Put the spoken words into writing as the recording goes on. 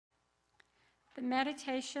The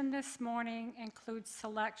meditation this morning includes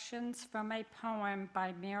selections from a poem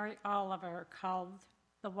by Mary Oliver called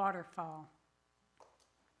The Waterfall.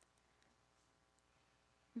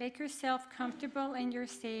 Make yourself comfortable in your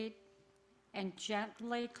seat and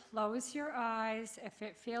gently close your eyes if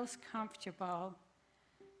it feels comfortable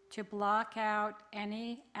to block out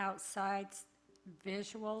any outside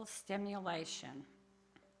visual stimulation.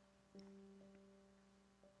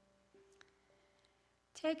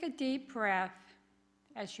 Take a deep breath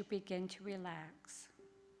as you begin to relax.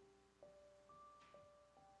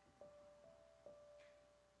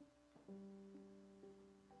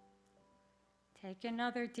 Take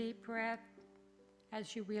another deep breath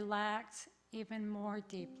as you relax even more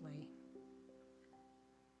deeply.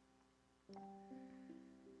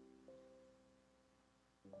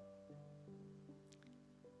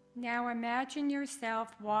 Now imagine yourself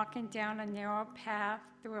walking down a narrow path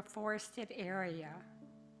through a forested area.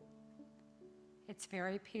 It's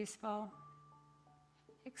very peaceful,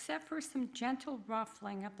 except for some gentle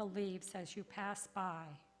ruffling of the leaves as you pass by.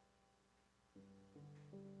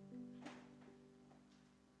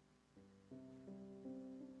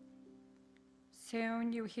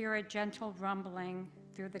 Soon you hear a gentle rumbling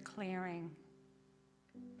through the clearing.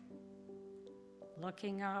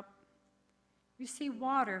 Looking up, you see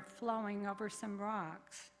water flowing over some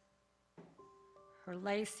rocks. Her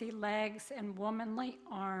lacy legs and womanly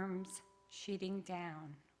arms sheeting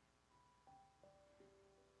down.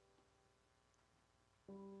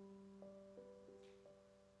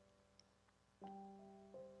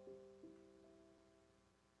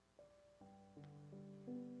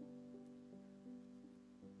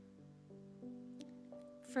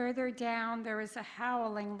 Further down, there is a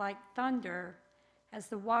howling like thunder as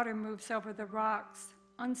the water moves over the rocks,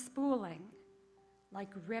 unspooling like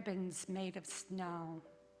ribbons made of snow.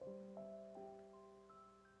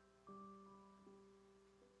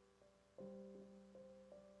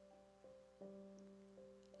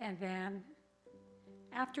 And then,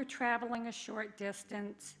 after traveling a short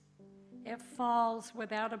distance, it falls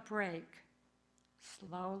without a break,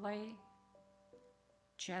 slowly,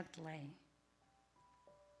 gently.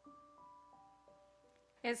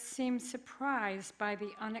 It seems surprised by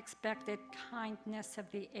the unexpected kindness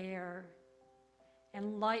of the air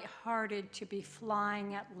and light-hearted to be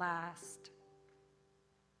flying at last.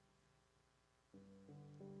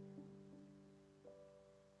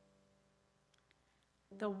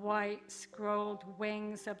 The white, scrolled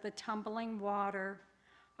wings of the tumbling water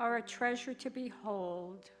are a treasure to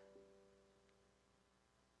behold.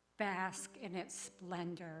 Bask in its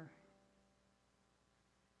splendor.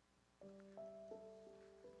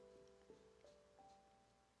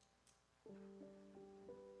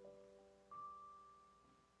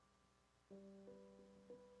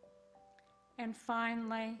 And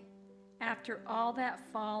finally, after all that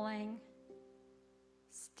falling,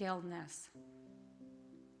 stillness.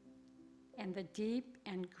 And the deep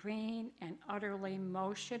and green and utterly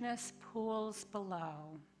motionless pools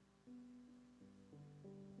below.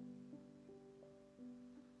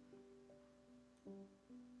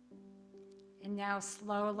 And now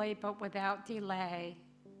slowly but without delay,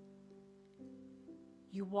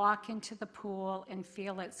 you walk into the pool and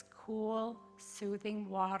feel its cool, soothing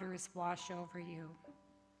waters wash over you.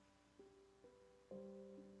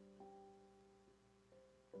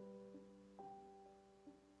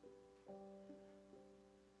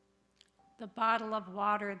 The bottle of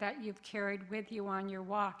water that you've carried with you on your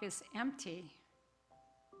walk is empty.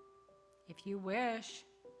 If you wish,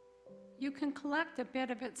 you can collect a bit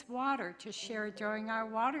of its water to share during our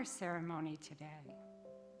water ceremony today.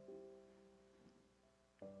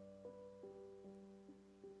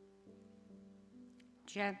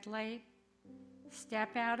 Gently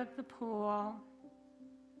step out of the pool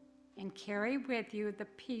and carry with you the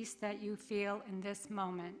peace that you feel in this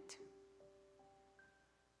moment.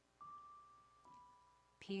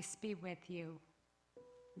 Peace be with you.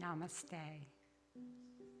 Namaste.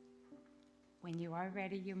 When you are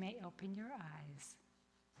ready, you may open your eyes.